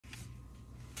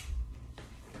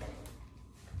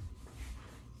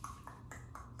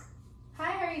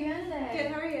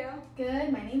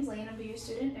Good. My name's Lane. I'll be your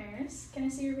student nurse. Can I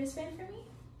see your wristband for me?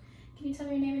 Can you tell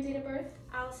me your name and date of birth?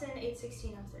 Allison,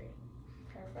 8/16/03.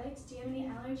 Perfect. Do you have any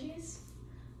allergies?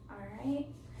 All right.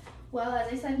 Well,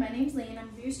 as I said, my name's Lane.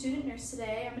 I'm your student nurse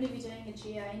today. I'm going to be doing a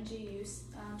GI and GU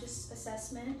just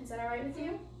assessment. Is that all right with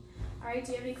you? All right.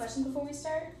 Do you have any questions before we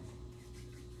start?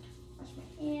 Wash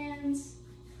my hands.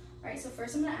 All right. So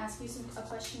first, I'm going to ask you a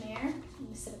questionnaire. I'm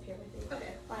going to sit up here with you.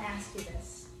 Okay. I'll ask you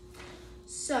this.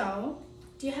 So,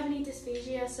 do you have any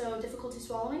dysphagia? So difficulty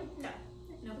swallowing? No.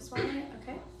 No swallowing.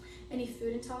 Okay. Any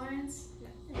food intolerance? No.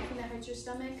 Anything that hurts your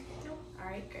stomach? No. All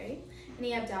right. Great.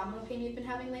 Any abdominal pain you've been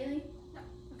having lately? No.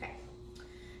 Okay.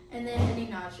 And then any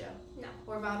nausea? No.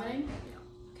 Or vomiting? No.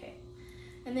 Okay.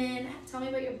 And then tell me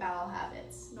about your bowel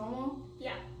habits. Normal?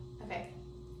 Yeah. Okay.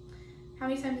 How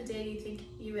many times a day do you think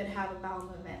you would have a bowel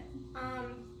movement?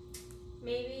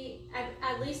 Maybe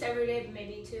at least every day, but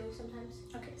maybe 2 sometimes.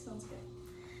 Okay, sounds good.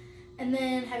 And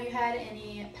then have you had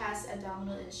any past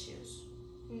abdominal issues?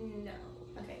 No.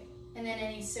 Okay. And then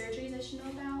any surgeries I should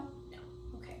know about? No.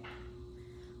 Okay.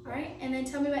 All right. And then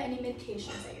tell me about any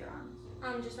medications that you're on.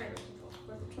 Just my birth control.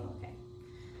 Birth control. Okay.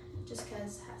 Just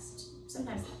because it has to,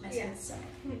 sometimes it messes Yeah. with the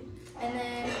stomach. And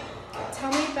then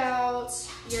tell me about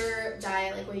your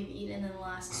diet, like what you've eaten in the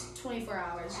last 24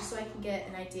 hours, just so I can get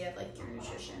an idea of like your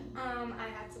nutrition. I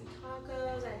had some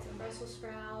tacos. I had some Brussels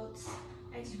sprouts,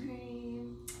 ice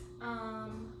cream.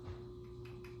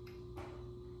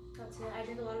 That's it. I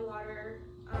drink a lot of water.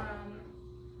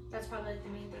 That's probably the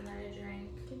main thing that I drink.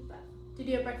 Okay, but did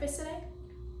you have breakfast today?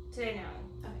 Today, no.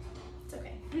 Okay, it's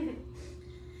okay.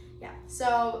 Yeah.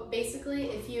 So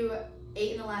basically, if you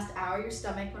ate in the last hour, your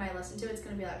stomach, when I listen to it, it's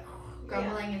gonna be like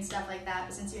grumbling and stuff like that.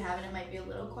 But since you haven't, it might be a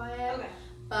little quiet. Okay.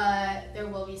 But there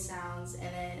will be sounds,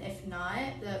 and then if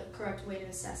not, the correct way to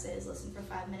assess it is listen for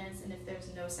 5 minutes, and if there's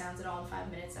no sounds at all in 5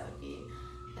 minutes, that would be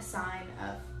a sign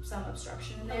of some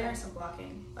obstruction in there, some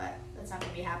blocking, but that's not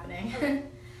going to be happening. Okay.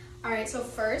 All right, so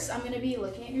first I'm going to be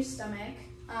looking at your stomach.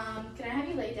 Can I have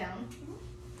you lay down?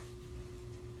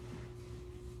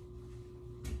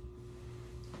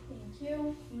 Thank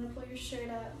you. I'm going to pull your shirt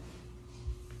up.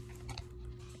 I'm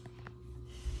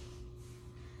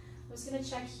just going to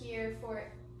check here for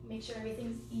make sure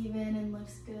everything's even and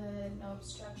looks good, no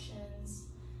obstructions.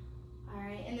 All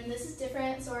right, and then this is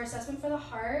different. So our assessment for the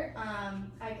heart, I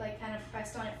like kind of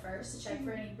pressed on it first to check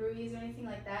for any bruise or anything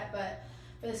like that. But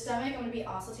for the stomach, I'm going to be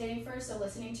auscultating first, so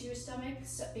listening to your stomach,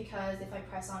 because if I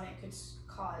press on it, it could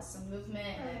cause some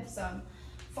movement and some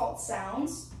false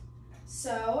sounds.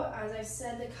 So as I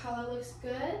said, the color looks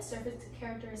good, surface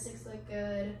characteristics look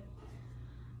good.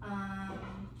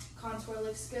 Contour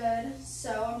looks good.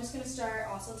 So I'm just going to start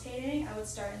auscultating. I would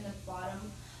start in the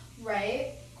bottom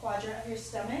right quadrant of your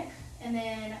stomach, and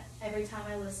then every time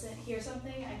I hear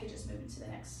something, I could just move into the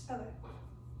next. Okay.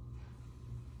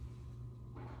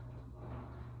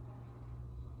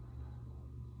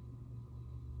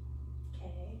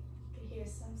 Okay, you can hear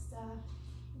some stuff.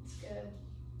 It's good.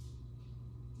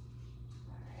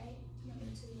 All right, move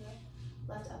into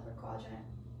the left upper quadrant.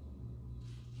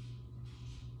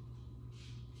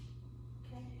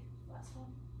 Okay, last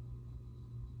one.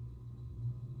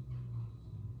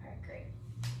 All right, great.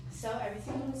 So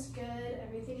everything looks good,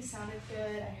 everything sounded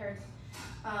good. I heard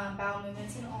bowel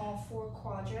movements in all 4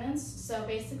 quadrants. So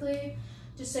basically,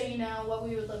 just so you know what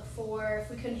we would look for, if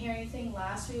we couldn't hear anything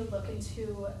last, we would look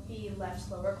into the left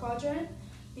lower quadrant,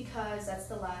 because that's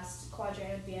the last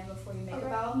quadrant it would be in before you make a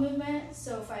bowel movement.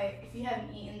 So if you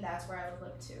haven't eaten, that's where I would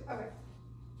look to. Okay.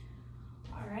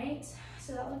 All right,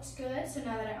 so that looks good. So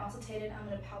now that I auscultated, I'm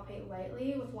going to palpate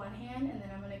lightly with one hand, and then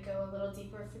I'm going to go a little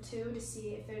deeper for 2 to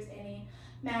see if there's any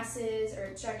masses or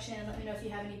obstruction. Let me know if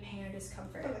you have any pain or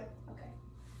discomfort. Okay. Okay.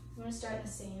 I'm going to start in the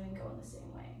same and go in the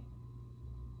same way.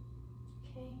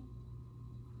 Okay.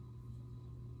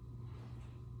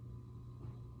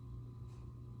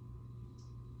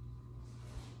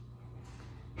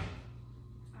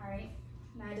 All right.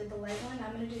 Now I did the light one.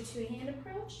 I'm going to do 2-hand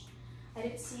approach. I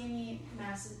didn't see any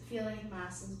masses, feel any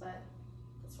masses, but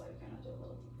that's why we're going to do a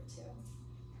little deeper too.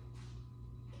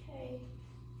 Okay.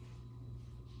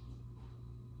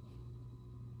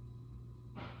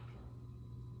 All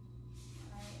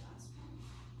right, last one.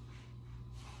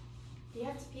 Do you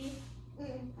have to pee?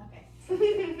 Okay.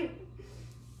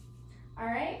 All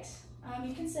right,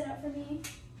 you can sit up for me.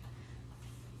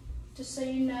 Just so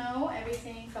you know,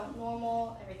 everything felt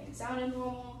normal, everything sounded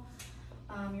normal.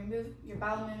 Your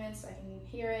bowel movements, I can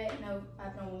hear it, no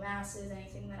abnormal masses,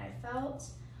 anything that I felt.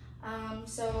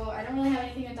 So I don't really have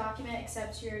anything to document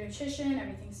except your nutrition.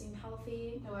 Everything seemed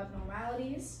healthy, no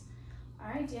abnormalities. All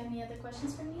right, do you have any other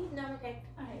questions for me? No, I'm okay.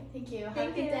 All right, thank you. Have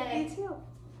Thank a good day. You too.